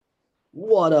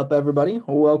What up, everybody?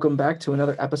 Welcome back to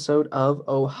another episode of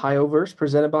Ohioverse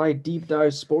presented by Deep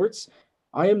Dive Sports.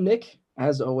 I am Nick,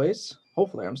 as always.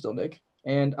 Hopefully, I'm still Nick,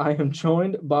 and I am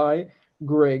joined by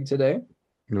Greg today.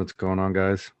 What's going on,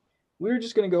 guys? We're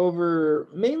just going to go over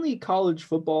mainly college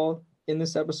football in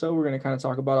this episode. We're going to kind of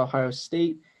talk about Ohio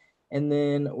State, and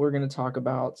then we're going to talk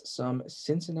about some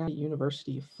Cincinnati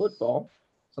University football,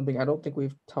 something I don't think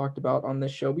we've talked about on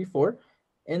this show before.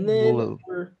 And A then little,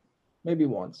 we're maybe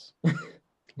once. a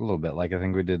little bit. Like I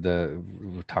think we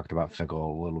talked about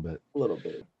Fickle a little bit. A little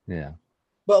bit. Yeah.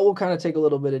 But we'll kind of take a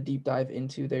little bit of deep dive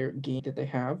into their game that they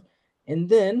have. And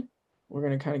then we're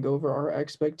going to kind of go over our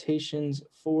expectations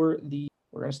for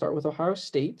we're going to start with Ohio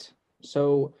State.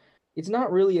 So it's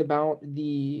not really about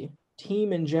the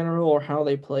team in general or how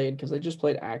they played because they just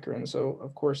played Akron. So,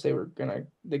 of course, the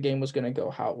game was going to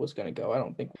go how it was going to go. I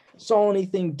don't think we saw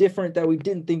anything different that we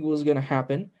didn't think was going to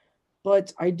happen.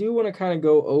 But I do want to kind of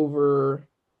go over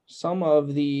some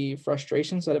of the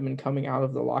frustrations that have been coming out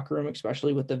of the locker room,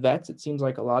 especially with the vets. It seems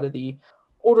like a lot of the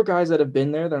older guys that have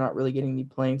been there, they're not really getting the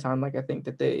playing time like I think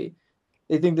that they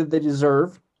think that they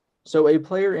deserve. So a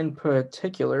player in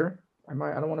particular, I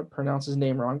don't want to pronounce his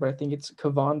name wrong, but I think it's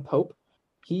Kavan Pope.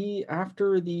 He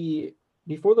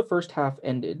before the first half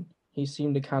ended, he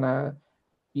seemed to kind of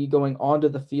be going onto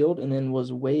the field and then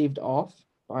was waved off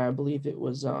by I believe it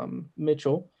was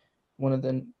Mitchell, one of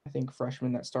the I think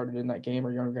freshmen that started in that game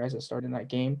or younger guys that started in that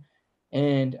game,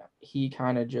 and he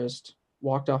kind of just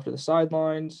walked off to the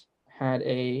sidelines, had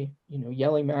a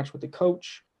yelling match with the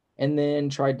coach, and then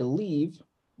tried to leave.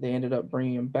 They ended up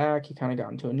bringing him back. He kind of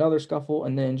got into another scuffle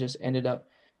and then just ended up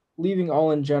leaving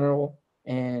all in general.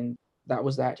 And that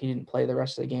was that. He didn't play the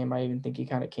rest of the game. I even think he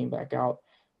kind of came back out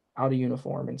of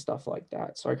uniform and stuff like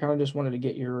that. So I kind of just wanted to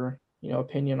get your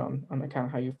opinion on the kind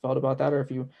of how you felt about that, or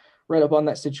if you read up on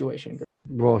that situation.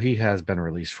 Well, he has been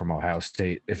released from Ohio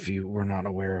State. If you were not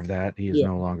aware of that, he is Yeah.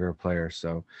 no longer a player.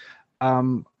 So,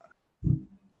 um,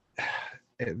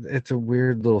 it's a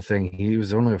weird little thing. He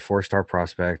was only a four-star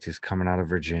prospect. He's coming out of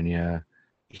Virginia.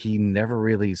 He never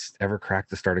really ever cracked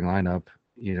the starting lineup.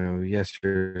 Yes,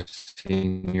 you're a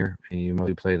senior and you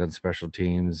mostly played on special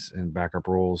teams and backup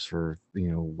roles for,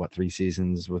 3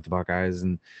 seasons with the Buckeyes.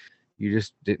 And you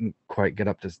just didn't quite get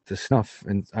up to snuff.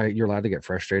 And you're allowed to get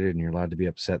frustrated and you're allowed to be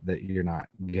upset that you're not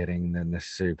getting the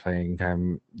necessary playing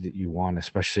time that you want,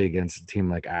 especially against a team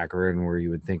like Akron, where you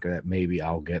would think that maybe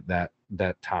I'll get that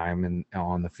time and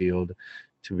on the field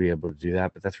to be able to do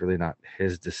that. But that's really not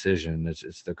his decision.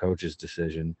 It's the coach's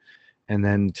decision. And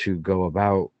then to go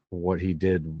about what he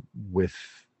did with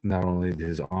not only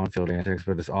his on-field antics,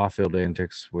 but his off-field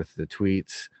antics with the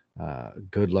tweets.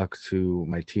 Good luck to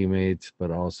my teammates, but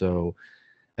also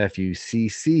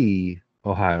FUCC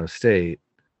Ohio State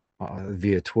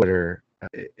via Twitter.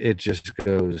 It just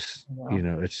goes,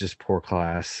 Wow. it's just poor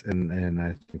class, and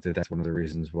I think that that's one of the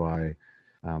reasons why.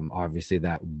 Obviously,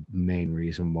 that main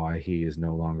reason why he is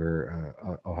no longer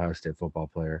a Ohio State football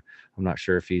player. I'm not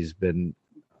sure if he's been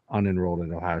unenrolled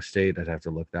at Ohio State. I'd have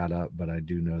to look that up, but I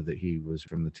do know that he was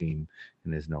from the team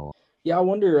and is no longer. Yeah, I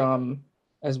wonder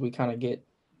as we kind of get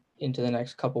into the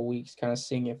next couple weeks, kind of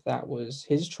seeing if that was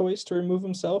his choice to remove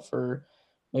himself or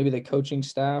maybe the coaching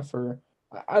staff or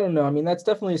I don't know. I mean, that's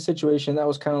definitely a situation that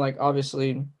was kind of like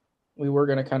obviously we were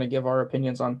going to kind of give our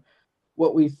opinions on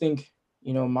what we think,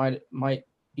 might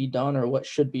be done or what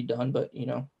should be done, but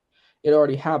it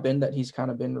already happened that he's kind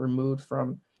of been removed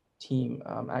from team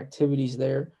activities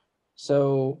there.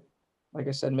 So, like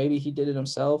I said, maybe he did it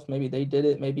himself. Maybe they did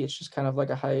it. Maybe it's just kind of like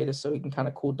a hiatus so he can kind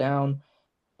of cool down.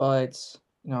 But,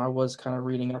 I was kind of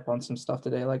reading up on some stuff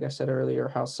today, like I said earlier,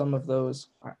 how some of those,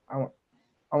 I want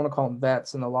to call them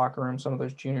vets in the locker room, some of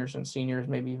those juniors and seniors,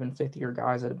 maybe even fifth year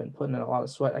guys that have been putting in a lot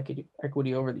of sweat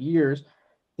equity over the years,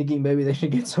 thinking maybe they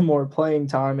should get some more playing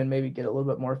time and maybe get a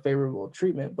little bit more favorable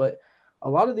treatment. But a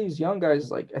lot of these young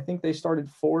guys, like I think they started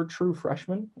four true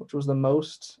freshmen, which was the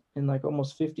most in like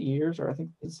almost 50 years, or I think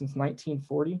since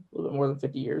 1940, a little bit more than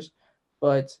 50 years.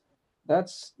 But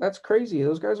that's crazy.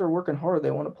 Those guys are working hard.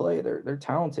 They want to play. They're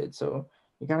talented. So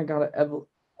you kind of got to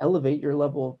elevate your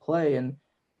level of play and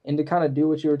to kind of do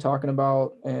what you were talking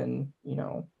about and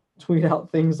tweet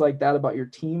out things like that about your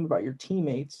team, about your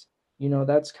teammates.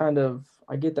 That's kind of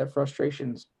I get that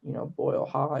frustrations boil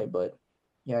high, but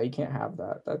yeah, you can't have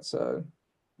that.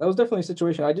 That was definitely a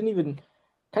situation I didn't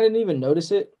even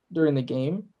notice it during the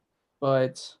game,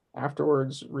 but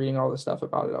afterwards reading all the stuff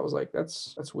about it, I was like,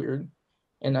 that's weird.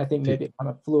 And I think maybe it kind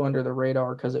of flew under the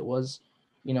radar because it was,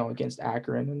 against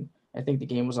Akron, and I think the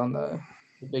game was on the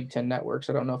Big Ten networks.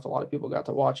 I don't know if a lot of people got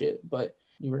to watch it, but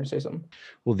You were gonna say something?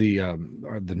 Well,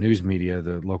 the news media,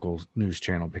 the local news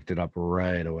channel picked it up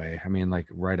right away. I mean, like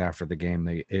right after the game,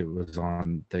 it was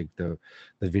on the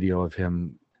video of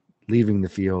him leaving the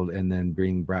field and then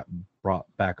being brought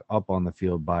back up on the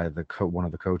field by one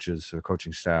of the coaches, the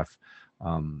coaching staff.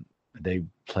 They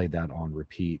played that on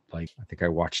repeat. Like I think I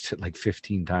watched it like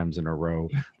 15 times in a row.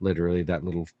 Literally, that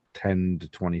little 10 to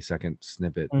 20-second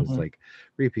snippet was like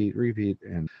repeat,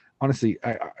 and honestly,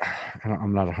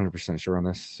 I'm not 100% sure on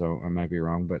this, so I might be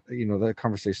wrong. But that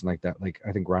conversation like that, like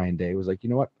I think Ryan Day was like, you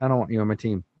know what, I don't want you on my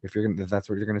team. If that's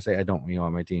what you're gonna say, I don't want you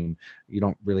on my team. You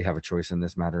don't really have a choice in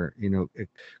this matter. It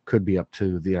could be up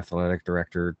to the athletic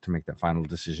director to make that final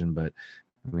decision. But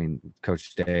I mean,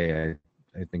 Coach Day,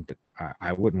 I think that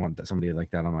I wouldn't want somebody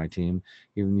like that on my team.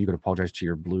 Even you could apologize to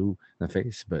your blue in the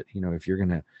face, but if you're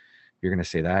gonna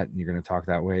say that and you're gonna talk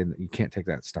that way, you can't take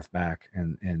that stuff back.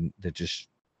 And that just,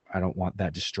 I don't want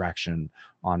that distraction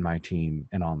on my team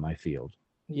and on my field.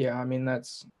 Yeah, I mean I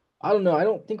don't know. I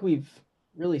don't think we've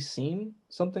really seen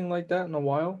something like that in a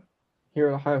while here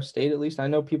at Ohio State. At least I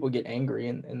know people get angry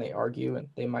and they argue and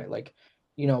they might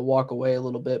walk away a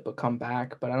little bit but come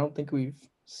back. But I don't think we've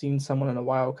seen someone in a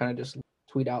while kind of just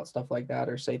tweet out stuff like that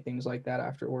or say things like that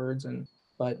afterwards.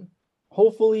 But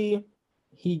hopefully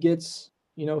he gets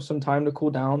some time to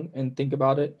cool down and think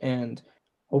about it, and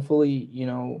hopefully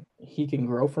he can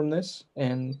grow from this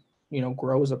and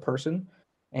grow as a person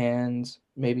and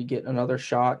maybe get another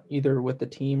shot either with the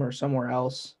team or somewhere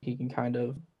else. He can kind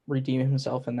of redeem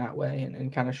himself in that way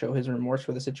and kind of show his remorse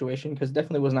for the situation, because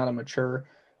definitely was not a mature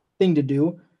thing to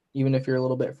do, even if you're a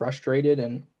little bit frustrated.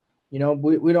 And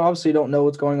we obviously don't know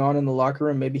what's going on in the locker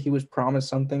room. Maybe he was promised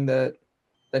something that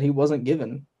he wasn't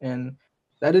given, and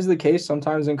that is the case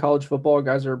sometimes in college football.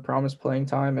 Guys are promised playing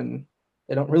time and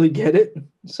they don't really get it.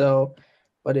 So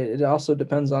but it also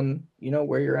depends on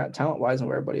where you're at talent wise and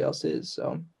where everybody else is.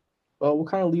 So well, we'll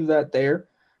kind of leave that there.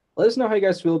 Let us know how you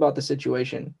guys feel about the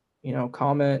situation.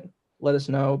 Comment, let us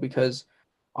know, because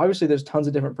obviously there's tons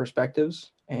of different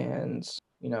perspectives, and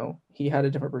he had a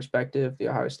different perspective. The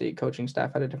Ohio State coaching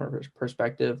staff had a different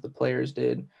perspective. The players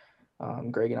did.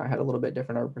 Greg and I had a little bit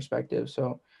different of a perspective.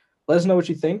 So let us know what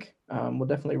you think. We'll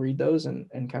definitely read those and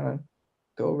kind of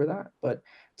go over that. But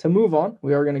to move on,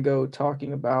 we are going to go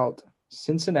talking about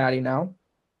Cincinnati now.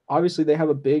 Obviously, they have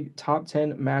a big top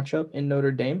 10 matchup in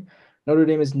Notre Dame. Notre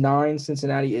Dame is 9,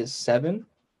 Cincinnati is 7.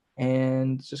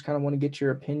 And just kind of want to get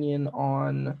your opinion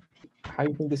on how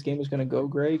you think this game is going to go,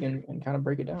 Greg, and kind of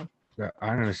break it down.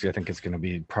 Honestly, I think it's going to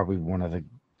be probably one of the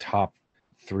top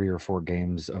 3 or 4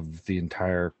 games of the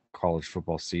entire college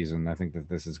football season. I think that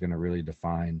this is going to really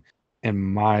define, in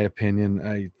my opinion,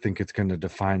 I think it's going to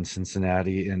define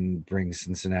Cincinnati and bring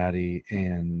Cincinnati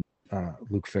and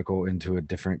Luke Fickell into a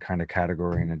different kind of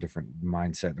category and a different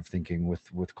mindset of thinking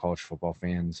with college football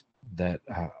fans. That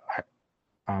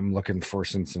I'm looking for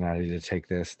Cincinnati to take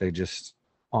this. They just,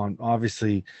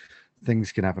 obviously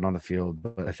things can happen on the field,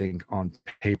 but I think on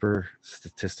paper,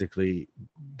 statistically,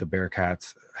 the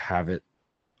Bearcats have it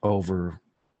over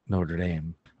Notre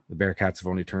Dame. The Bearcats have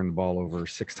only turned the ball over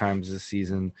 6 times this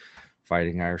season.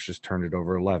 Fighting Irish just turned it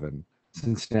over 11.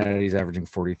 Cincinnati's averaging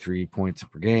 43 points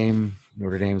per game.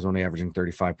 Notre Dame's only averaging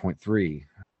 35.3.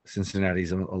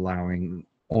 Cincinnati's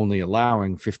only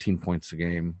allowing 15 points a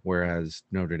game, whereas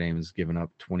Notre Dame has given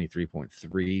up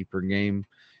 23.3 per game.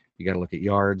 You got to look at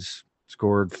yards.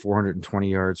 Scored 420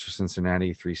 yards for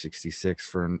Cincinnati, 366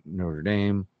 for Notre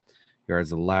Dame.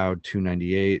 Yards allowed,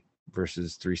 298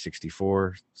 versus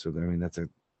 364. So, I mean, that's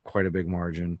quite a big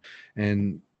margin.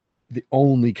 And the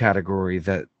only category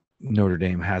that Notre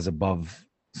Dame has above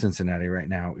Cincinnati right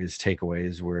now is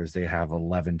takeaways, whereas they have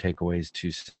 11 takeaways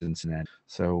to Cincinnati.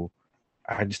 So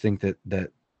I just think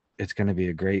that it's going to be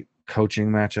a great coaching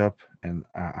matchup, and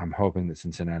I'm hoping that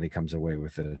Cincinnati comes away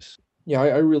with this. Yeah,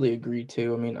 I really agree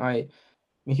too. I mean, I'm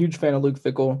a huge fan of Luke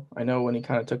Fickell. I know when he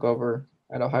kind of took over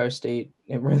at Ohio State,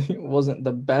 it really wasn't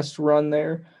the best run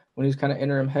there when he was kind of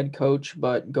interim head coach,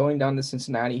 but going down to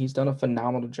Cincinnati, he's done a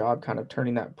phenomenal job kind of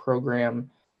turning that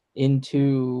program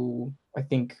into, I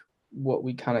think, what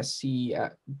we kind of see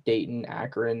at Dayton,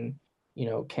 Akron,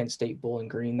 Kent State, Bowling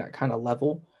Green, that kind of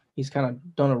level. He's kind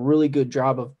of done a really good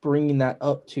job of bringing that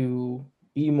up to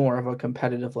be more of a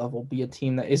competitive level, be a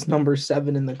team that is number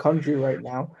 7 in the country right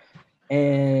now,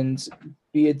 and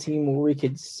be a team where we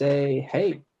could say,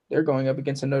 hey, they're going up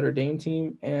against a Notre Dame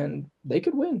team and they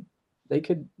could win. They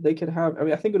could have, I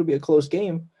mean, I think it'll be a close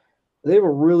game. They have a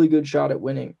really good shot at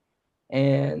winning.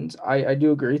 And I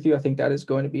do agree with you. I think that is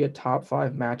going to be a top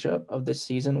 5 matchup of this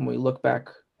season. When we look back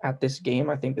at this game,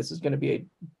 I think this is going to be a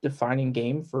defining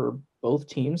game for both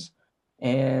teams.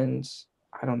 And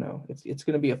I don't know. It's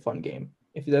going to be a fun game.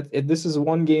 if this is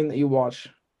one game that you watch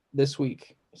this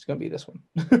week, it's gonna be this one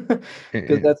because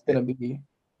And- that's gonna be.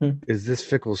 Hmm. Is this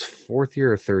Fickle's fourth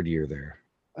year or third year there?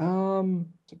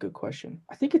 It's a good question.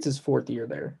 I think it's his fourth year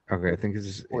there. Okay, I think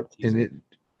it's Fourth and season.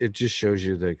 it just shows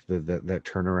you like that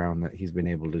turnaround that he's been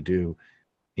able to do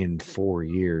in 4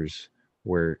 years,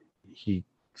 where he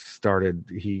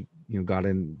got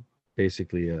in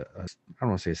basically I don't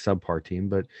want to say a subpar team,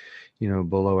 but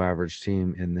below average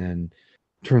team, and then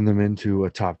turned them into a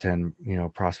top 10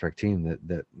 prospect team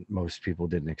that most people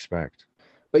didn't expect.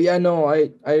 But yeah, no, I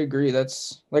agree.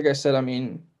 That's like I said. I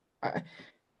mean, I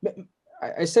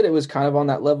I said it was kind of on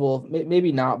that level of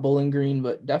maybe not Bowling Green,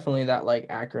 but definitely that like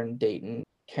Akron, Dayton,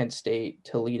 Kent State,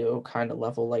 Toledo kind of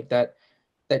level, like that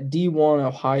D1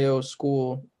 Ohio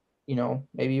school,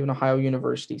 maybe even Ohio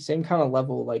University, same kind of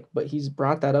level. Like, but he's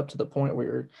brought that up to the point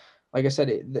where, like I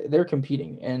said, they're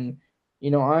competing, and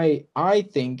I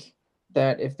think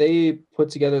that if they put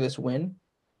together this win,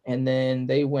 and then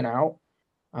they win out,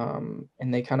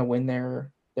 and they kind of win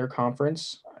their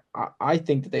conference, I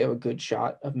think that they have a good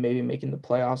shot of maybe making the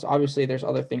playoffs. Obviously, there's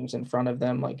other things in front of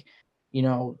them, like you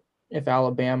know, if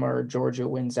Alabama or Georgia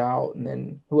wins out, and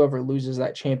then whoever loses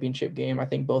that championship game, I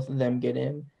think both of them get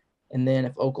in. And then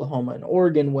if Oklahoma and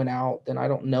Oregon win out, then I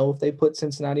don't know if they put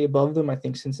Cincinnati above them. I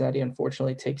think Cincinnati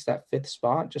unfortunately takes that fifth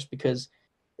spot just because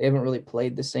they haven't really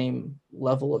played the same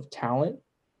level of talent.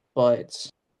 But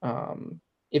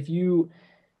if you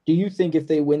do you think if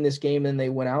they win this game and they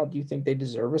win out, do you think they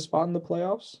deserve a spot in the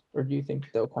playoffs, or do you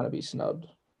think they'll kind of be snubbed?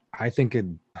 I think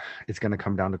it's going to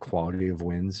come down to quality of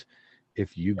wins.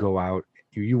 If you go out,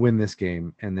 you win this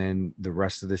game, and then the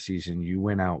rest of the season you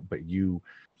win out, but you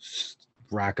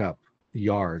rack up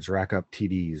yards, rack up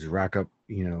TDs, rack up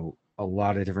a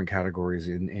lot of different categories,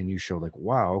 and you show like,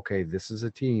 wow, okay, this is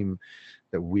a team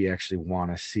that we actually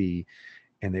want to see,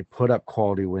 and they put up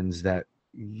quality wins that,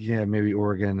 yeah, maybe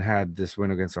Oregon had this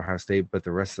win against Ohio State, but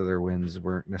the rest of their wins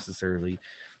weren't necessarily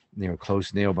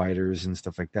close nail biters and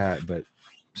stuff like that. But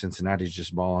Cincinnati's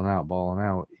just balling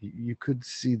out. You could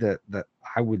see that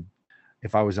I would,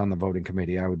 if I was on the voting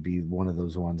committee, I would be one of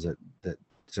those ones that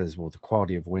says, well, the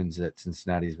quality of wins that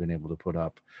Cincinnati's been able to put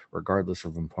up, regardless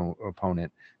of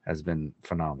opponent, has been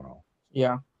phenomenal.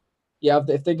 Yeah, yeah.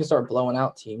 If they can start blowing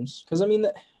out teams, because I mean,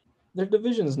 their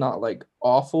division's not like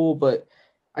awful, but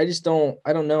I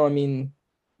don't know. I mean,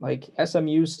 like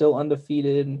SMU is still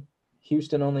undefeated.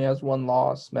 Houston only has one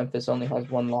loss. Memphis only has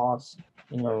one loss.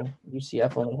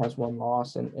 UCF only has one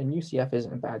loss, and UCF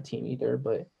isn't a bad team either.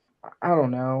 But I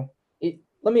don't know.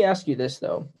 Let me ask you this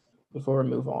though, before we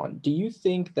move on. Do you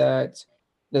think that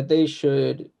they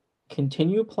should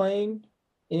continue playing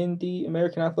in the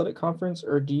American Athletic Conference,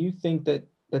 or do you think that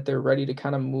they're ready to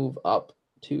kind of move up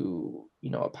to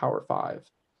a Power Five?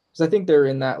 Because I think they're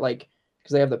in that, like,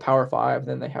 because they have the Power Five,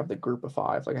 then they have the Group of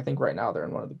Five. Like I think right now they're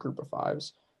in one of the Group of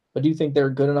Fives. But do you think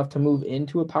they're good enough to move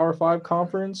into a Power Five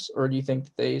conference, or do you think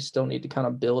that they still need to kind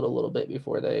of build a little bit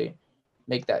before they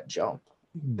make that jump?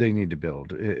 They need to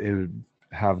build. It would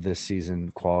have this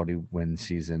season quality win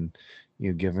season.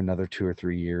 You give another 2 or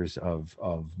 3 years of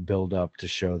build up to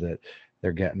show that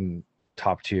they're getting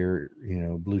top tier,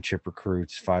 blue chip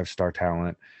recruits, 5-star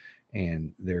talent,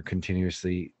 and they're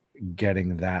continuously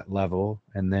getting that level.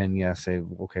 And then say,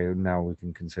 okay, now we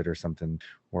can consider something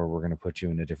where we're going to put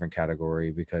you in a different category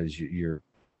because you're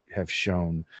have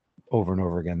shown over and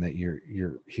over again that you're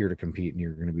here to compete and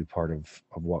you're going to be part of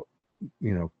what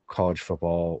college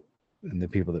football and the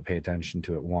people that pay attention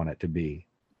to it want it to be.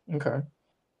 Okay.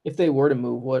 If they were to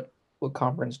move, what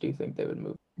conference do you think they would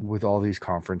move? With all these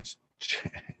conference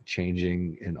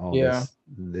changing and all Yeah.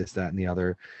 this, that, and the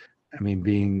other, I mean,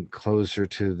 being closer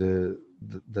to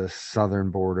the southern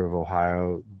border of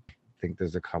Ohio, I think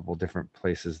there's a couple different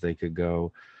places they could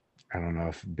go. I don't know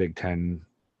if Big Ten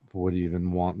would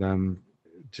even want them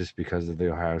just because of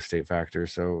the Ohio State factor.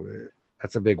 So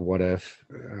that's a big what if.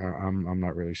 I'm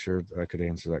not really sure I could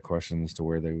answer that question as to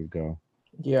where they would go.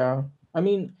 Yeah. I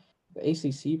mean, the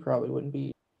ACC probably wouldn't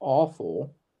be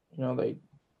awful. I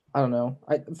don't know.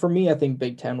 For me, I think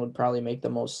Big Ten would probably make the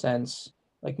most sense.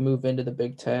 Like move into the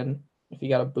Big Ten. If you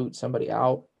got to boot somebody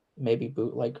out, maybe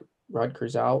boot like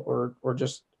Rutgers out, or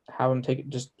just have them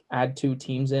just add two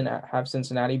teams in, have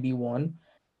Cincinnati be one,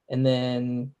 and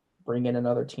then bring in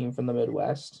another team from the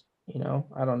Midwest.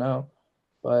 I don't know,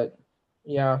 but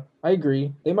yeah, I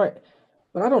agree. They might,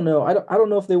 but I don't know. I don't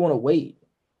know if they want to wait,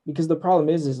 because the problem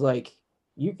is like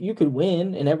you could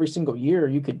win in every single year.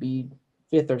 You could be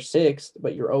fifth or sixth,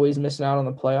 but you're always missing out on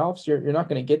the playoffs. You're not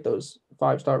going to get those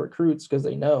 5-star recruits because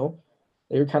they know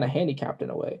they're kind of handicapped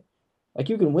in a way. Like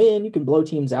you can win, you can blow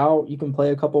teams out, you can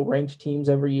play a couple ranked teams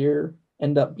every year,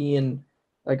 end up being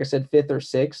like I said, fifth or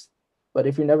sixth. But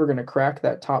if you're never going to crack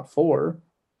that top four,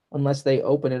 unless they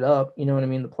open it up, you know what I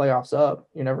mean, the playoffs up,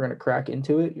 you're never going to crack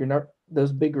into it. You're not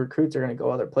those big recruits are going to go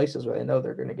other places where they know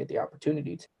they're going to get the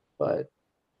opportunity to. But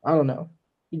I don't know.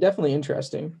 Definitely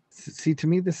interesting. See, to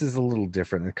me, this is a little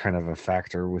different, kind of a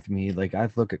factor with me. Like, I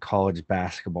look at college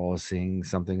basketball as seeing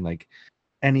something like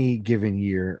any given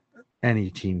year, any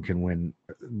team can win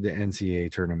the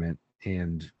NCAA tournament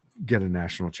and get a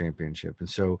national championship. And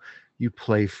so you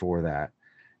play for that.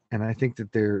 And I think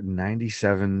that they're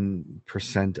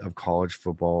 97% of college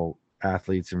football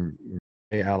athletes in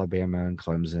Alabama and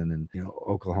Clemson and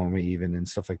Oklahoma even and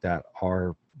stuff like that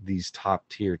are these top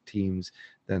tier teams.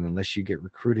 Then unless you get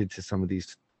recruited to some of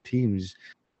these teams,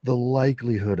 the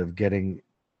likelihood of getting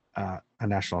a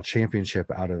national championship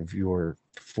out of your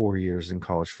 4 years in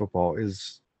college football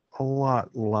is a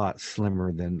lot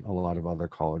slimmer than a lot of other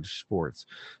college sports.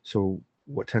 So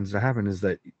what tends to happen is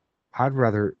that I'd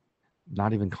rather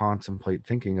not even contemplate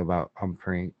thinking about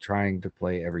trying to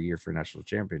play every year for a national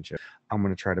championship. I'm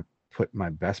going to try to put my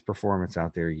best performance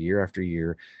out there year after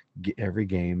year, get every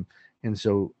game. And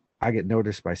so I get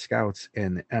noticed by scouts,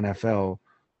 and the NFL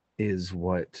is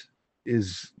what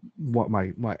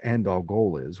my end all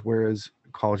goal is. Whereas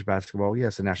college basketball,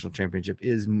 yes, a national championship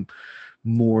is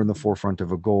more in the forefront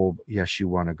of a goal. Yes, you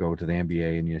want to go to the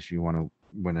NBA, and yes, you want to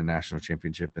win a national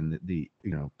championship in the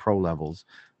pro levels,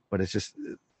 but it's just,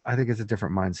 I think it's a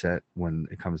different mindset when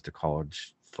it comes to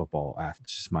college football.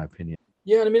 It's just my opinion.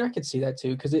 Yeah, I mean, I could see that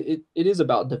too, because it is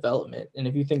about development. And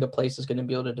if you think a place is going to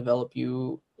be able to develop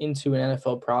you into an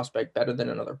NFL prospect better than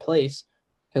another place,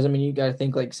 because I mean, you got to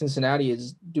think like Cincinnati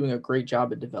is doing a great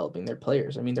job at developing their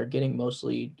players. I mean, they're getting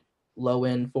mostly low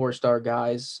end 4-star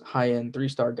guys, high end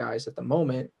 3-star guys at the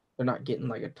moment. They're not getting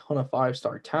like a ton of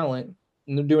 5-star talent.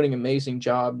 And they're doing an amazing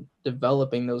job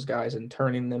developing those guys and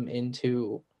turning them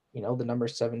into, the number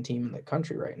 7 team in the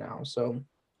country right now. So,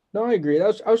 no, I agree. I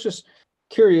was just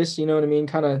curious, you know what I mean?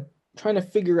 Kind of trying to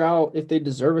figure out if they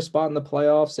deserve a spot in the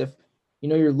playoffs. If,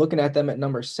 you're looking at them at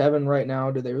number 7 right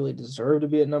now, do they really deserve to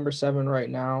be at number 7 right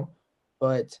now?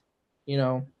 But,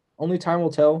 only time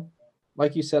will tell.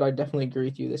 Like you said, I definitely agree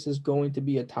with you. This is going to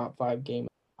be a top 5 game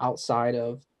outside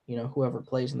of, whoever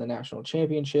plays in the national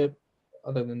championship,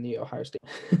 other than the Ohio State.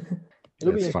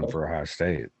 It'll be It's fun for Ohio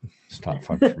State. It's not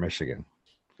fun for Michigan.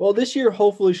 Well, this year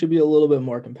hopefully should be a little bit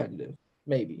more competitive.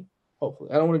 Maybe. Hopefully.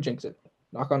 I don't want to jinx it.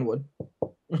 Knock on wood.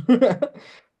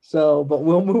 So, but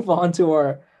we'll move on to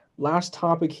our last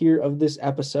topic here of this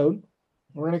episode.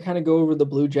 We're going to kind of go over the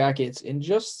Blue Jackets and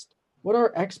just what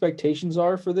our expectations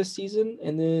are for this season,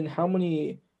 and then how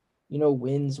many,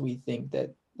 wins we think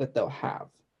that they'll have.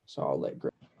 So I'll let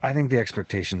Greg. I think the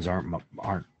expectations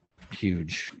aren't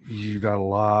huge. You got a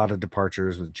lot of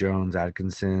departures with Jones,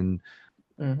 Atkinson,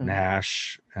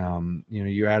 Nash.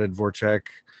 You added Voracek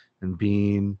and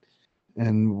Bean,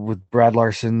 and with Brad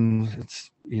Larson, it's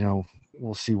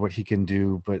we'll see what he can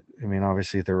do. But I mean,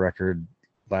 obviously their record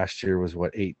last year was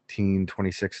 18,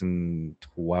 26, and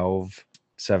 12,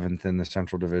 7th in the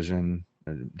Central Division.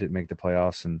 Didn't make the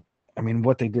playoffs, and I mean,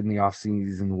 what they did in the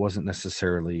offseason wasn't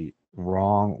necessarily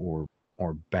wrong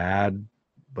or bad,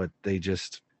 but they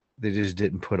just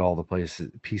didn't put all the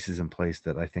pieces in place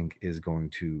that I think is going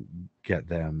to get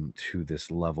them to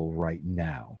this level right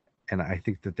now. And I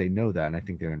think that they know that, and I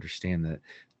think they understand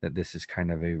that this is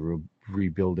kind of a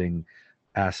rebuilding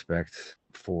aspect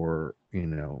for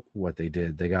what they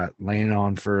did. They got Lane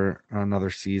on for another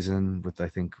season with, I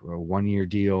think, a 1-year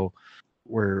deal,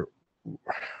 where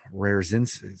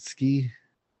Rarezinski,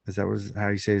 is that how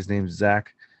you say his name,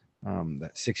 Zach?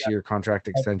 That 6-year contract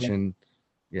extension.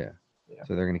 Yeah.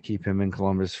 So they're going to keep him in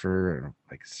Columbus for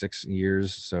like 6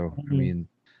 years. So, I mean,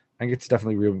 I think it's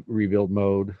definitely rebuild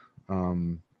mode.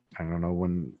 I don't know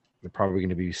when they're probably going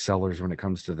to be sellers when it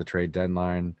comes to the trade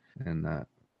deadline. And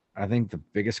I think the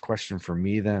biggest question for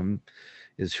me then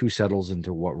is who settles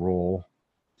into what role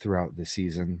throughout the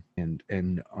season,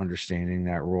 and understanding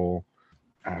that role.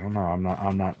 I don't know.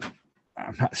 I'm not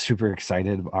super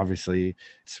excited. Obviously,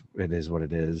 it is what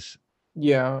it is.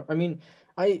 Yeah, I mean,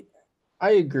 I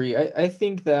agree. I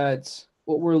think that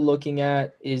what we're looking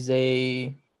at is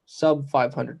a sub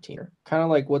 500 team, kind of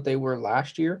like what they were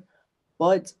last year.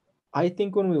 But I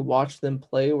think when we watch them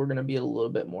play, we're going to be a little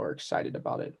bit more excited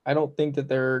about it. I don't think that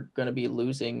they're going to be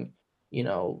losing,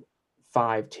 5-2,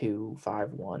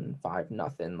 5-1,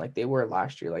 5-0 like they were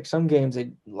last year. Like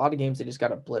a lot of games they just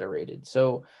got obliterated.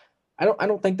 So I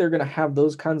don't think they're going to have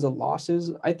those kinds of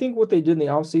losses. I think what they did in the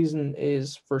offseason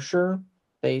is, for sure,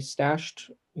 they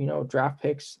stashed, draft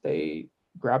picks. They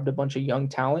grabbed a bunch of young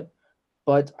talent.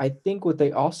 But I think what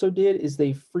they also did is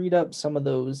they freed up some of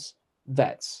those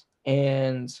vets.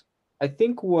 And I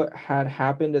think what had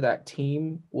happened to that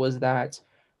team was that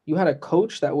you had a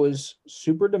coach that was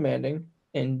super demanding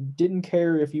and didn't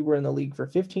care if you were in the league for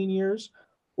 15 years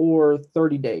or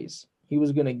 30 days. He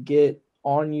was going to get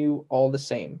on you all the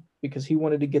same because he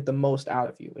wanted to get the most out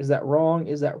of you. Is that wrong?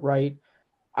 Is that right?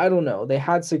 I don't know. They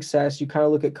had success. You kind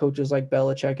of look at coaches like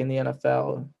Belichick in the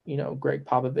NFL, Greg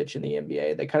Popovich in the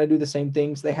NBA. They kind of do the same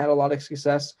things. They had a lot of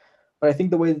success, but I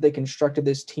think the way that they constructed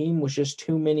this team was just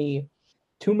too many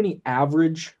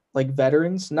average like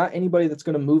veterans, not anybody that's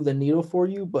going to move the needle for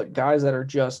you, but guys that are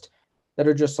just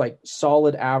like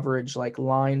solid average like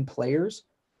line players.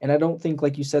 And I don't think,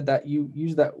 like you said, that you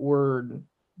use that word,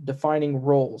 defining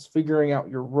roles, figuring out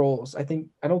your roles. I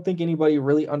don't think anybody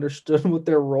really understood what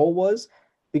their role was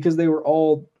because they were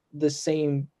all the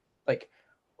same, like,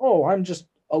 oh, I'm just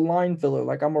a line filler,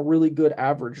 like I'm a really good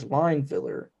average line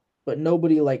filler. But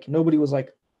nobody was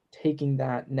like taking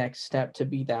that next step to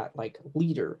be that like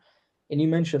leader. And you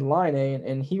mentioned Line A,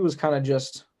 and he was kind of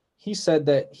just, he said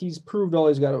that he's proved all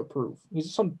he's got to prove.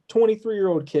 He's some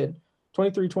 23-year-old kid,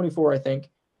 23, 24, I think.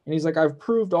 And he's like, I've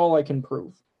proved all I can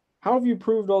prove. How have you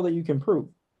proved all that you can prove?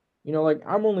 Like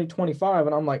I'm only 25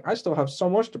 and I'm like, I still have so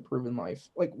much to prove in life.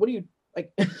 Like, what do you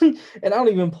like? And I don't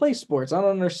even play sports. I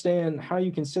don't understand how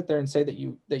you can sit there and say that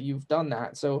you've done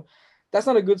that. So that's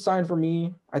not a good sign for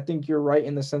me. I think you're right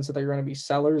in the sense that they're going to be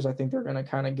sellers. I think they're going to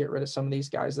kind of get rid of some of these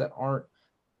guys that aren't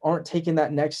taking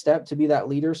that next step to be that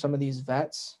leader, some of these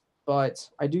vets. But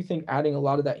I do think adding a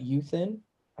lot of that youth in,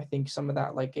 I think some of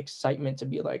that like excitement to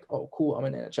be like, oh, cool, I'm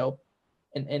an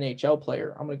NHL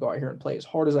player. I'm going to go out here and play as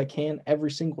hard as I can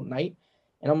every single night.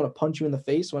 And I'm going to punch you in the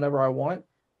face whenever I want.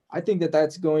 I think that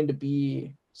that's going to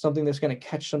be something that's going to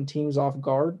catch some teams off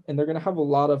guard. And they're going to have a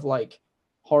lot of like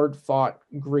hard fought,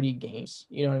 gritty games.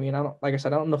 You know what I mean? Like I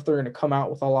said, I don't know if they're going to come out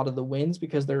with a lot of the wins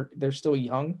because they're still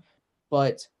young.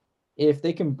 But if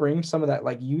they can bring some of that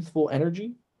like youthful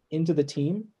energy into the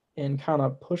team and kind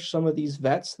of push some of these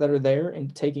vets that are there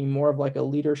and taking more of like a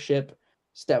leadership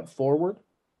step forward,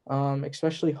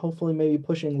 especially hopefully maybe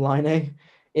pushing Line A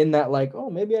in that like, oh,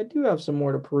 maybe I do have some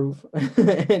more to prove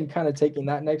and kind of taking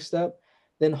that next step,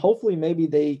 then hopefully maybe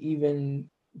they even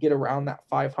get around that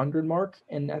 500 mark.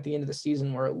 And at the end of the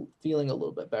season, we're feeling a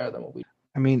little bit better than what we.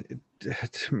 I mean,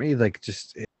 to me, like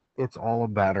it's all a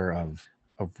matter of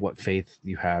what faith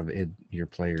you have in your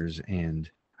players and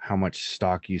how much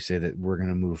stock you say that we're going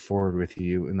to move forward with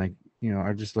you. And like,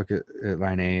 I just look at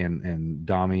Line A and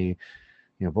Domi,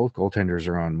 both goaltenders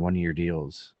are on 1-year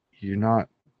deals. You're not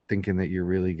thinking that you're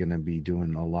really going to be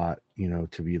doing a lot,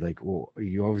 to be like, well,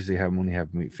 you obviously only have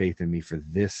faith in me for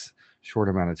this short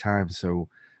amount of time. So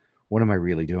what am I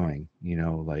really doing?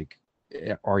 Like,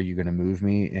 are you going to move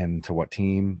me and to what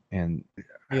team? And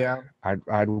Yeah.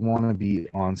 I'd want to be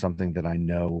on something that I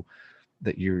know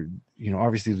that you're,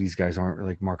 obviously these guys aren't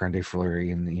like Marc-Andre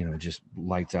Fleury and, just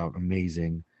lights out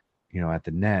amazing, at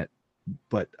the net.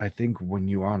 But I think when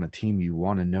you're on a team, you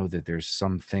want to know that there's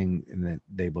something and that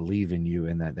they believe in you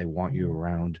and that they want you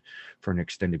around for an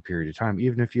extended period of time,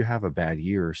 even if you have a bad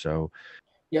year or so.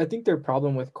 Yeah, I think their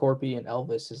problem with Corpy and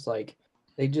Elvis is like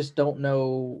they just don't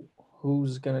know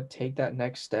who's gonna take that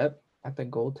next step at the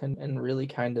goaltend and really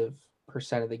kind of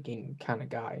percent of the game kind of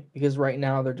guy. Because right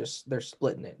now they're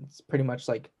splitting it. It's pretty much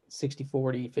like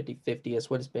 60-40, 50-50 is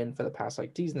what it's been for the past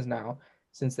like seasons now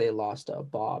since they lost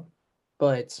Bob.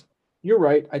 But you're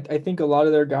right. I think a lot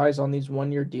of their guys on these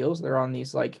 1-year deals, they're on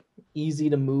these like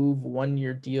easy to move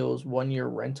 1-year deals, 1-year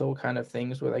rental kind of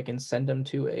things where they can send them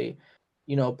to a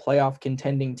playoff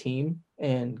contending team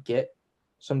and get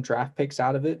some draft picks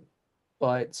out of it.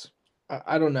 But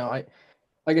I don't know.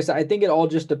 Like I said, I think it all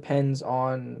just depends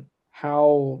on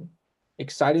how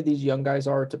excited these young guys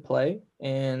are to play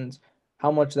and how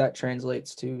much that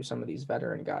translates to some of these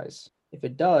veteran guys. If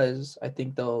it does, I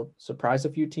think they'll surprise a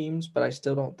few teams, but I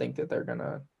still don't think that they're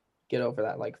gonna get over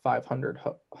that like 500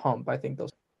 hump. I think they'll,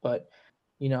 but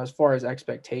as far as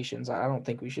expectations, I don't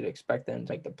think we should expect them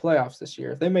to make the playoffs this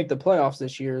year. If they make the playoffs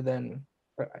this year, then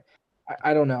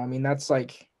I don't know. I mean, that's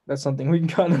something we can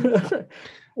kind of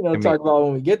talk about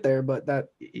when we get there. But that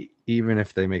even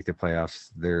if they make the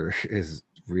playoffs, there is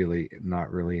really not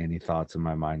really any thoughts in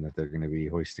my mind that they're going to be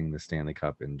hoisting the Stanley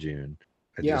Cup in June.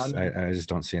 I just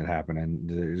don't see it happening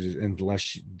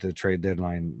unless the trade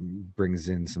deadline brings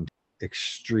in some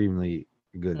extremely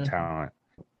good talent.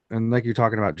 And like you're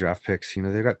talking about draft picks,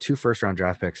 they've got 2 first-round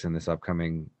draft picks in this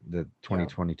upcoming the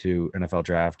 2022 NFL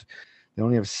draft. They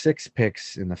only have 6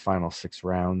 picks in the final 6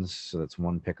 rounds, so that's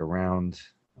 1 pick a round.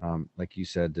 Like you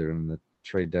said, during the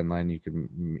trade deadline, you could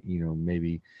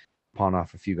maybe pawn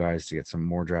off a few guys to get some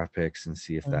more draft picks and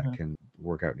see if that can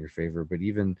work out in your favor. But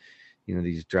even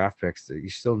these draft picks, that you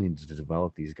still need to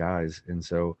develop these guys. And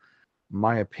so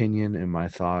my opinion and my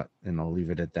thought, and I'll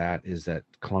leave it at that, is that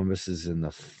Columbus is in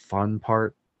the fun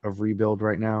part of rebuild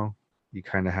right now. You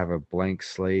kind of have a blank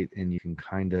slate, and you can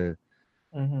kind of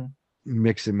Mm-hmm.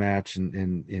 mix and match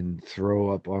and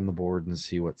throw up on the board and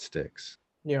see what sticks.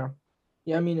 Yeah.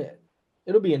 Yeah, I mean,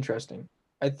 it'll be interesting.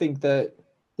 I think that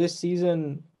this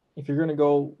season, if you're going to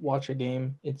go watch a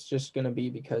game, it's just going to be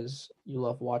because you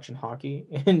love watching hockey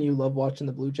and you love watching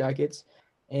the Blue Jackets.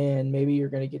 And maybe you're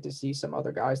going to get to see some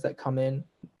other guys that come in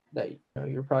that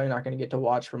you're probably not going to get to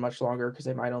watch for much longer because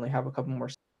they might only have a couple more.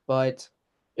 But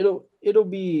it'll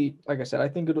be, like I said, I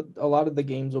think a lot of the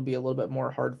games will be a little bit more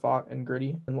hard fought and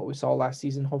gritty than what we saw last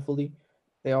season. Hopefully,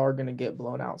 they are going to get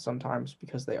blown out sometimes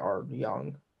because they are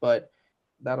young, but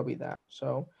that'll be that.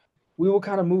 So we will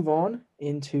kind of move on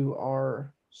into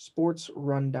our sports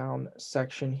rundown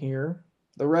section here.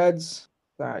 The Reds,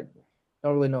 I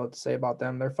don't really know what to say about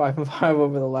them. They're 5-5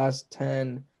 over the last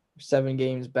 10, 7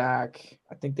 games back.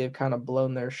 I think they've kind of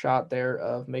blown their shot there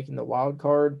of making the wild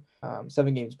card.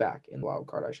 7 games back in the wild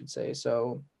card, I should say.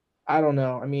 So I don't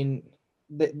know. I mean,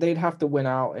 they'd have to win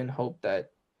out and hope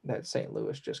that St.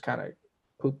 Louis just kind of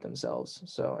poop themselves.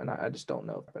 So, and I just don't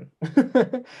know.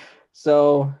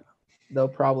 So they'll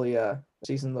probably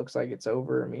season looks like it's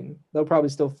over. I mean, they'll probably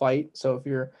still fight. So if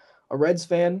you're a Reds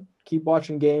fan, keep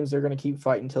watching games. They're going to keep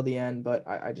fighting till the end, but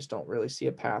I just don't really see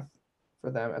a path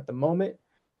for them at the moment.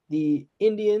 The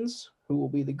Indians, who will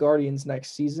be the Guardians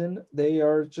next season, they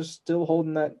are just still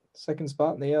holding that second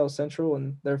spot in the AL Central,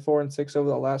 and they're 4-6 over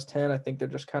the last 10. I think they're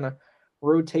just kind of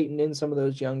rotating in some of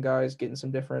those young guys, getting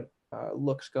some different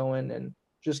looks going, and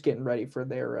just getting ready for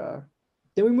their.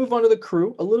 Then we move on to the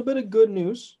Crew. A little bit of good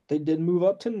news. They did move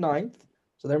up to 9th,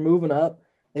 so they're moving up.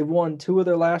 They've won 2 of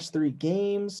their last 3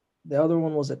 games. The other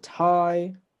one was a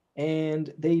tie,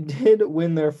 and they did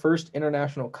win their first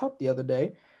international cup the other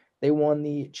day. They won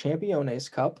the Championes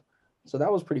Cup, so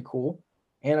that was pretty cool.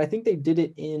 And I think they did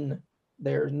it in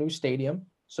their new stadium.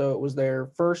 So it was their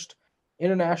first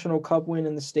international cup win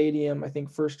in the stadium. I think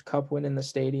first cup win in the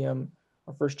stadium,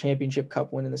 or first championship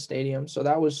cup win in the stadium. So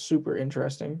that was super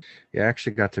interesting. Yeah, I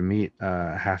actually got to meet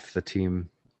half the team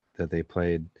that they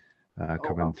played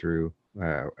coming wow. through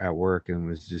at work, and it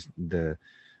was just the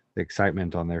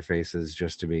excitement on their faces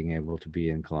just to being able to be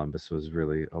in Columbus was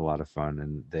really a lot of fun,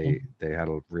 and they had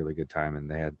a really good time, and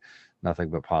they had nothing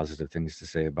but positive things to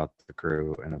say about the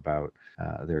Crew and about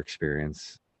their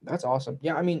experience. That's awesome.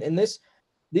 Yeah, I mean, in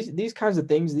these kinds of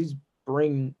things, these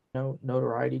bring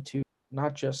notoriety to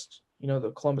not just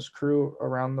the Columbus Crew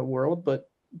around the world,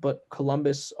 but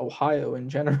Columbus, Ohio in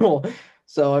general.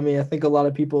 So I mean, I think a lot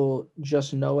of people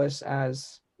just know us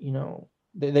as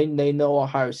they know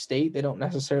Ohio State. They don't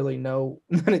necessarily know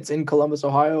that it's in Columbus,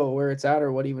 Ohio, or where it's at,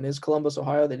 or what even is Columbus,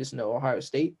 Ohio. They just know Ohio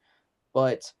State.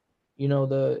 But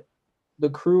the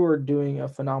Crew are doing a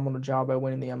phenomenal job by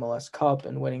winning the MLS Cup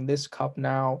and winning this cup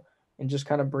now, and just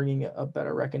kind of bringing a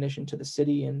better recognition to the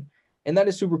city, and that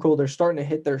is super cool. They're starting to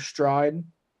hit their stride.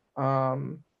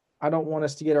 I don't want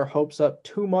us to get our hopes up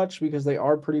too much because they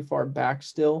are pretty far back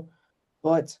still,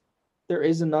 but there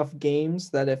is enough games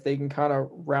that if they can kind of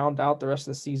round out the rest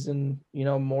of the season,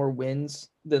 more wins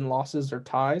than losses or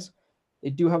ties, they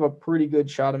do have a pretty good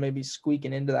shot of maybe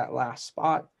squeaking into that last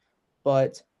spot.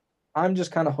 But I'm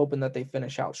just kind of hoping that they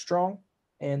finish out strong,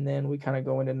 and then we kind of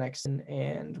go into next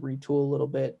and retool a little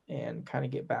bit and kind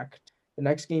of get back. The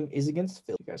next game is against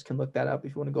Philly. You guys can look that up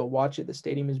if you want to go watch it. The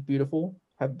stadium is beautiful.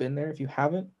 Have been there. If you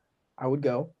haven't, I would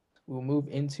go. We'll move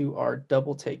into our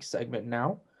double take segment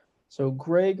now. So,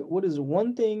 Greg, what is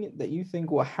one thing that you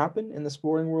think will happen in the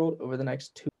sporting world over the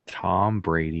next 2? Tom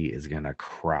Brady is gonna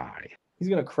cry. He's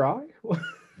gonna cry.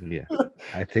 Yeah,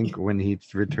 I think when he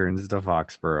returns to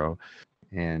Foxborough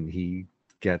and he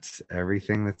gets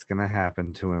everything that's gonna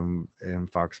happen to him in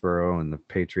Foxborough and the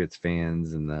Patriots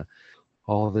fans and the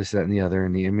all this, that, and the other,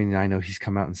 and I mean, I know he's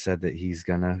come out and said that he's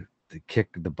gonna kick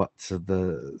the butts of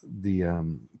the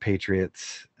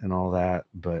Patriots and all that,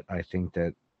 but I think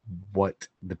that what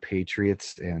the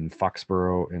Patriots and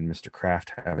Foxborough and Mr.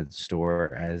 Kraft have in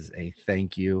store as a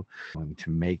thank you going to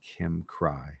make him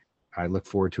cry. I look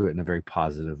forward to it in a very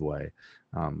positive way.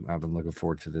 I've been looking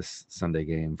forward to this Sunday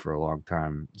game for a long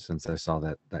time since I saw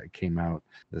that came out,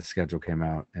 the schedule came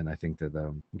out, and I think that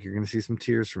you're going to see some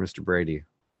tears for Mr. Brady.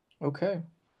 Okay.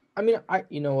 I mean,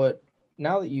 you know what?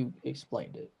 Now that you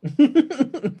explained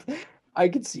it, I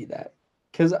could see that,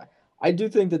 because I do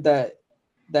think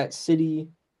that city,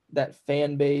 that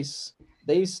fan base,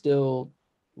 they still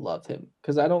love him,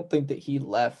 because I don't think that he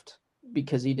left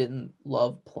because he didn't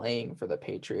love playing for the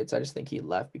Patriots. I just think he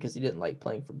left because he didn't like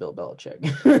playing for Bill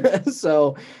Belichick.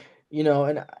 So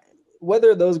And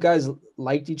whether those guys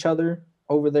liked each other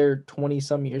over their 20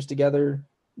 some years together,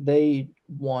 they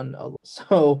won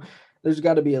so there's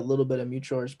got to be a little bit of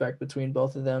mutual respect between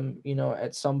both of them,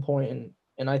 at some point.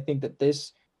 And I think that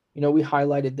this, we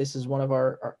highlighted this as one of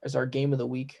as our game of the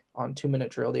week on 2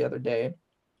 Minute Drill the other day,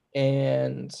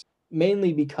 and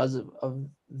mainly because of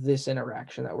this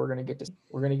interaction that we're going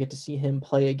to get to see him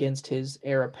play against his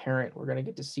heir apparent. We're going to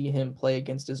get to see him play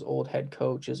against his old head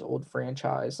coach, his old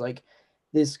franchise. Like,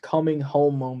 this coming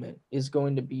home moment is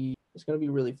going to be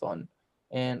really fun.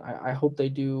 And I hope they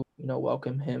do,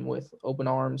 welcome him with open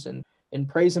arms and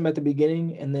praise him at the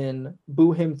beginning and then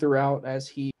boo him throughout as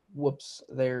he whoops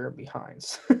their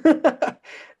behinds.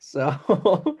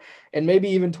 So, and maybe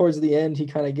even towards the end, he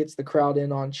kind of gets the crowd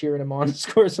in on cheering him on to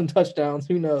score some touchdowns.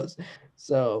 Who knows?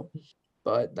 So,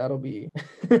 but that'll be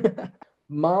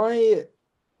my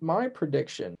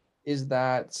prediction is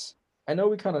that I know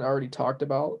we kind of already talked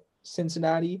about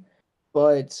Cincinnati,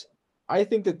 but I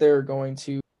think that they're going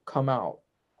to come out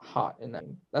hot in that.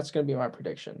 That's going to be my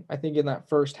prediction. I think in that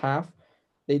first half,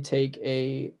 they take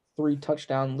a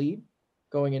 3-touchdown lead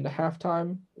going into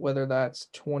halftime, whether that's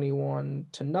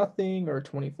 21-0 or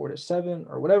 24-7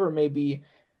 or whatever it may be.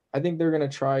 I think they're going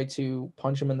to try to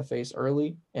punch them in the face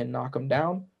early and knock them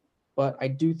down. But I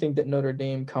do think that Notre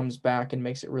Dame comes back and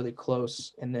makes it really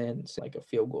close, and then it's like a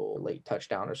field goal, late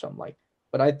touchdown or something like.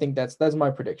 But I think that's my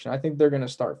prediction. I think they're going to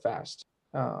start fast.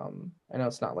 I know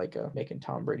it's not like making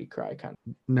Tom Brady cry kind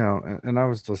of. No, and I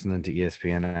was listening to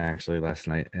ESPN actually last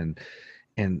night, and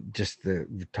just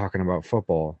talking about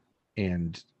football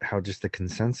and how just the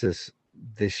consensus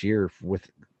this year with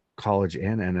college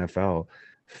and NFL,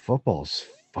 football's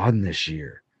fun this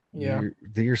year. Yeah.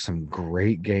 There are some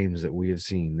great games that we have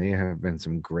seen. They have been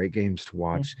some great games to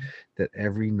watch that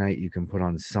every night you can put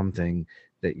on something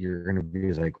that you're going to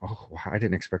be like, oh, I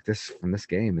didn't expect this from this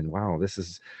game. And wow, this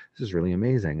is really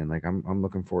amazing. And like, I'm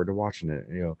looking forward to watching it.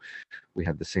 We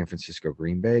had the San Francisco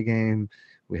Green Bay game.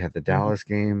 We had the Dallas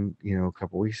game, a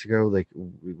couple weeks ago. Like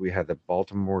we had the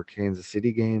Baltimore Kansas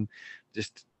City game.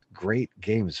 Just great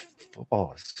games.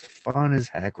 Football is fun as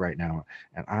heck right now,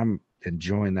 and I'm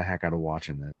enjoying the heck out of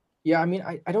watching this. Yeah, I mean,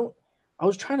 I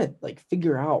was trying to like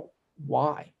figure out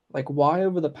why. Like, why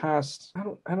over the past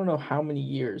I don't know how many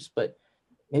years, but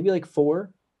maybe like 3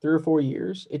 or 4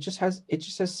 years, it just has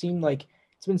seemed like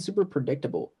it's been super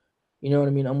predictable. You know what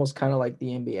I mean? Almost kind of like the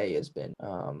NBA has been.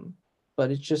 But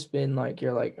it's just been like,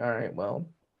 you're like, all right, well,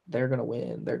 they're gonna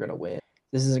win. They're gonna win.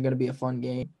 This isn't gonna be a fun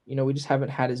game. We just haven't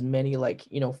had as many like,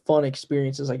 fun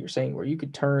experiences like you're saying, where you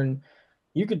could turn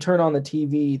on the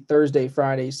TV Thursday,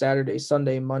 Friday, Saturday,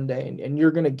 Sunday, Monday, and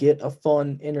you're gonna get a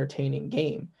fun, entertaining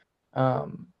game.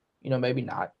 Maybe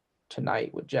not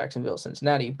tonight with Jacksonville,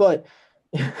 Cincinnati, but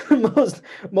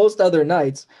most other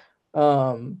nights.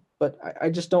 But I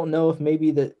just don't know if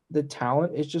maybe the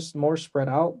talent is just more spread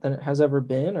out than it has ever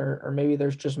been, or maybe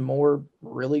there's just more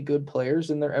really good players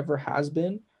than there ever has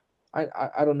been.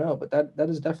 I don't know, but that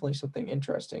is definitely something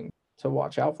interesting to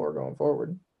watch out for going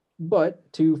forward.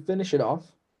 But to finish it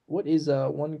off, what is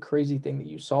one crazy thing that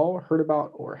you saw, heard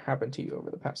about, or happened to you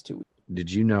over the past 2 weeks?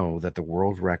 Did you know that the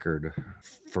world record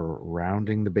for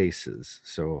rounding the bases,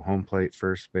 so home plate,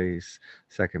 first base,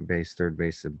 second base, third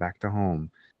base, and back to home,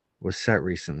 was set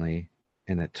recently,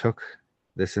 and it took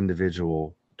this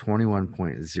individual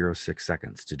 21.06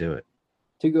 seconds to do it.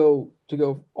 To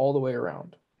go all the way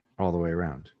around. All the way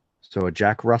around. So a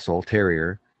Jack Russell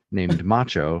Terrier named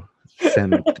Macho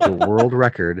set the world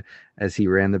record as he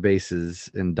ran the bases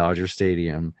in Dodger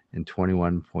Stadium in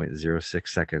 21.06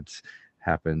 seconds.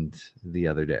 Happened the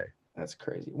other day. That's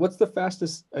crazy. What's the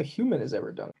fastest a human has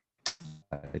ever done?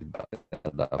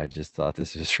 I just thought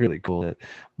this was really cool that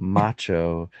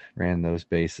Macho ran those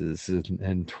bases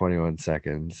in 21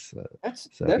 seconds.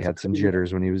 So he had some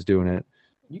jitters when he was doing it.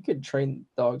 You could train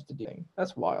dogs to do things.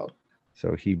 That's wild.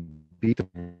 So he beat the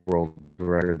world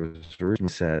record was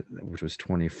originally set, which was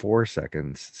 24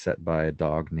 seconds, set by a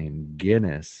dog named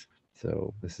Guinness.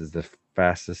 So this is the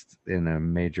fastest in a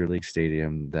major league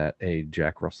stadium that a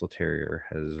Jack Russell Terrier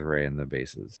has ran the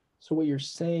bases. So what you're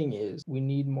saying is we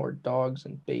need more dogs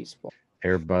in baseball.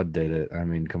 Air Bud did it. I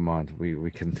mean, come on,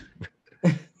 we can.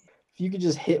 If you could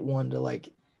just hit one to like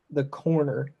the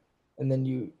corner, and then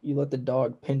you let the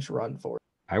dog pinch run for it.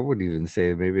 I wouldn't even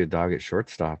say maybe a dog at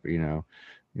shortstop.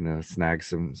 Snag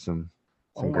some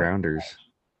grounders.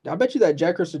 I bet you that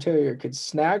Jack Russell Terrier could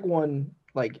snag one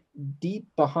like deep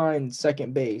behind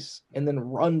second base and then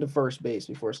run to first base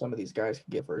before some of these guys can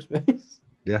get first base.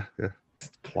 Yeah.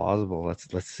 It's plausible.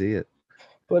 Let's see it.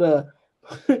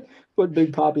 Put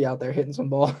Big Poppy out there hitting some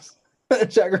balls.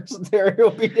 Jack Russell Terrier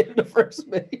will beat him to first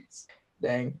base.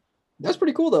 Dang. That's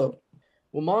pretty cool though.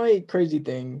 Well, my crazy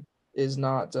thing is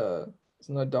not it's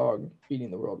not a dog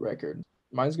beating the world record.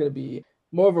 Mine's gonna be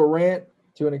more of a rant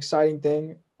to an exciting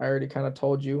thing. I already kind of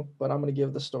told you, but I'm gonna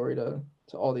give the story to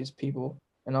all these people,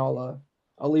 and I'll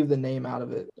leave the name out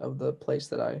of it, of the place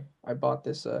that I bought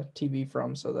this TV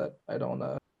from, so that I don't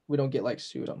we don't get like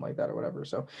sued, something like that or whatever.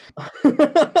 So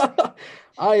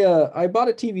I bought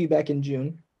a TV back in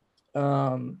June,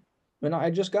 and I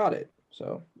just got it.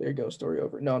 So there you go, story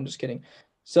over. No, I'm just kidding.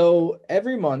 So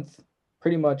every month,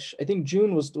 pretty much, I think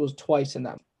June was twice in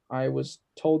that. I was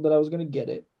told that I was gonna get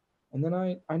it, and then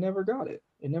I never got it.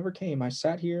 It never came. I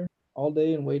sat here all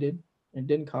day and waited, and it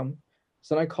didn't come.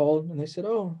 So then I called, and they said,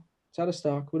 "Oh, it's out of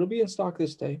stock. It'll be in stock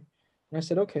this day." And I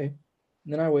said, "Okay."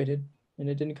 And then I waited, and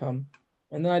it didn't come.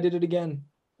 And then I did it again,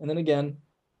 and then again,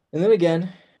 and then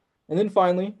again, and then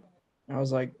finally, I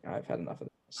was like, I've had enough of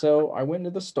it. So I went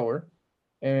into the store,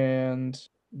 and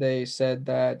they said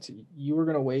that you were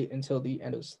gonna wait until the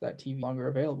end of that TV longer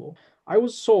available. I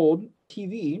was sold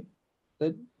TV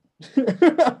that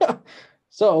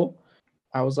so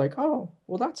I was like, oh,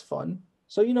 well, that's fun.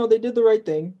 So, they did the right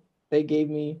thing. They gave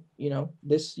me,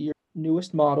 this year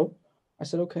newest model. I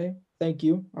said, okay, thank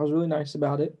you. I was really nice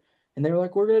about it. And they were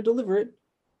like, we're going to deliver it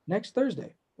next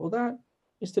Thursday. Well, that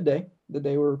is today, the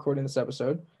day we're recording this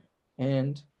episode.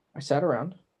 And I sat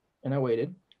around and I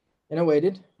waited and I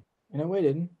waited and I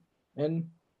waited and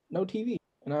no TV.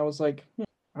 And I was like,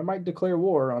 I might declare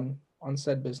war on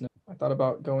said business. I thought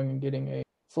about going and getting a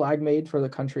flag made for the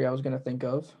country I was going to think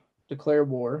of, declare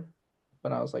war,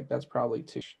 but I was like, that's probably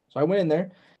too. So I went in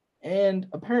there, and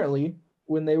apparently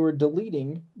when they were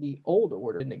deleting the old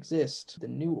order, it didn't exist, the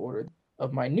new order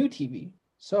of my new TV.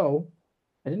 So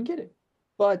I didn't get it.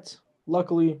 But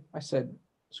luckily I said,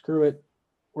 screw it.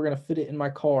 We're going to fit it in my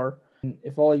car. And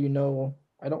if all you know,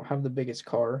 I don't have the biggest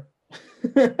car.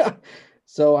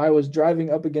 So I was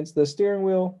driving up against the steering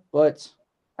wheel, but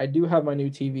I do have my new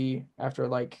TV after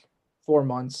like 4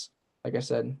 months. Like I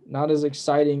said, not as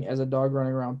exciting as a dog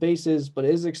running around bases, but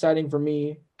it is exciting for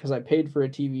me because I paid for a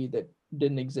TV that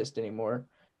didn't exist anymore.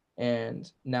 And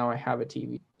now I have a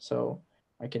TV, so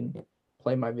I can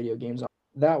play my video games.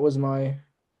 That was my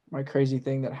crazy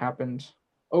thing that happened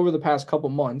over the past couple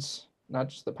months, not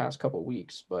just the past couple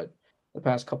weeks, but the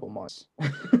past couple months.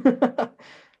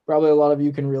 Probably a lot of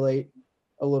you can relate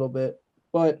a little bit,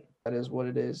 but that is what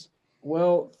it is.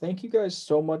 Well, thank you guys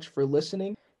so much for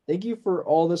listening. Thank you for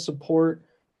all the support.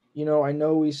 I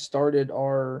know we started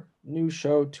our new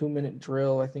show, 2-Minute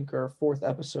Drill. I think our 4th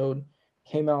episode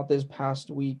came out this past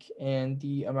week, and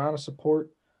the amount of support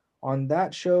on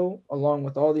that show, along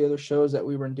with all the other shows that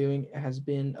we were doing, has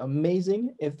been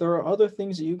amazing. If there are other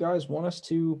things that you guys want us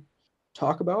to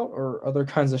talk about or other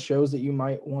kinds of shows that you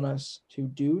might want us to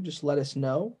do, just let us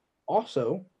know.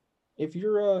 Also, if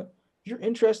you're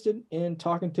interested in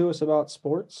talking to us about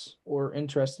sports or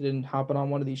interested in hopping on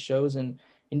one of these shows and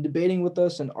in debating with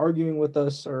us and arguing with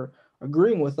us or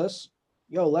agreeing with us,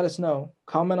 let us know.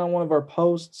 Comment on one of our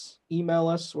posts, email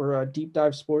us. We're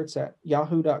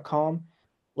deepdivesports@yahoo.com.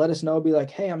 Let us know. Be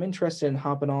like, hey, I'm interested in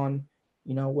hopping on,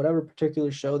 whatever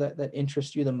particular show that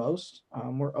interests you the most.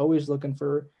 We're always looking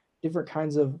for different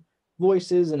kinds of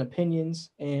voices and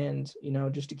opinions, and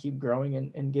just to keep growing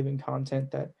and giving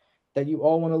content that you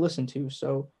all want to listen to.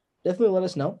 So definitely let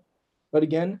us know. But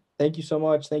again, thank you so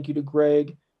much. Thank you to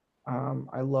Greg.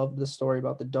 I love the story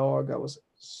about the dog. That was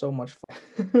so much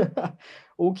fun.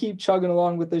 We'll keep chugging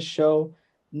along with this show.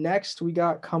 Next we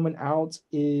got coming out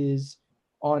is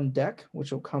On Deck,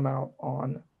 which will come out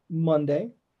on Monday.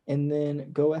 And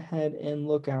then go ahead and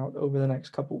look out over the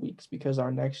next couple weeks, because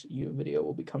our next video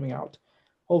will be coming out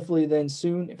hopefully then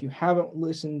soon. If you haven't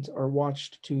listened or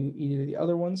watched to either of the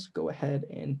other ones, go ahead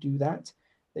and do that.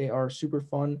 They are super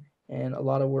fun, and a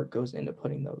lot of work goes into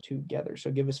putting those together. So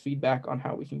give us feedback on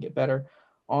how we can get better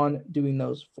on doing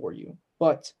those for you.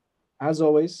 But as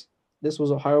always, this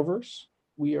was Ohioverse.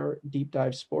 We are Deep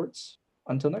Dive Sports.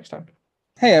 Until next time.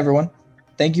 Hey everyone.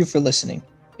 Thank you for listening.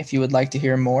 If you would like to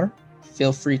hear more,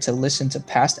 feel free to listen to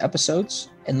past episodes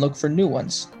and look for new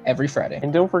ones every Friday.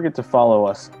 And don't forget to follow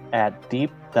us at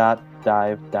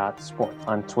deep.dive.sport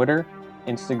on Twitter,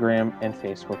 Instagram, and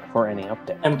Facebook for any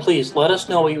updates. And please let us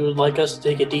know what you would like us to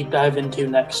take a deep dive into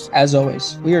next. As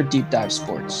always, we are Deep Dive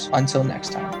Sports. Until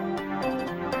next time.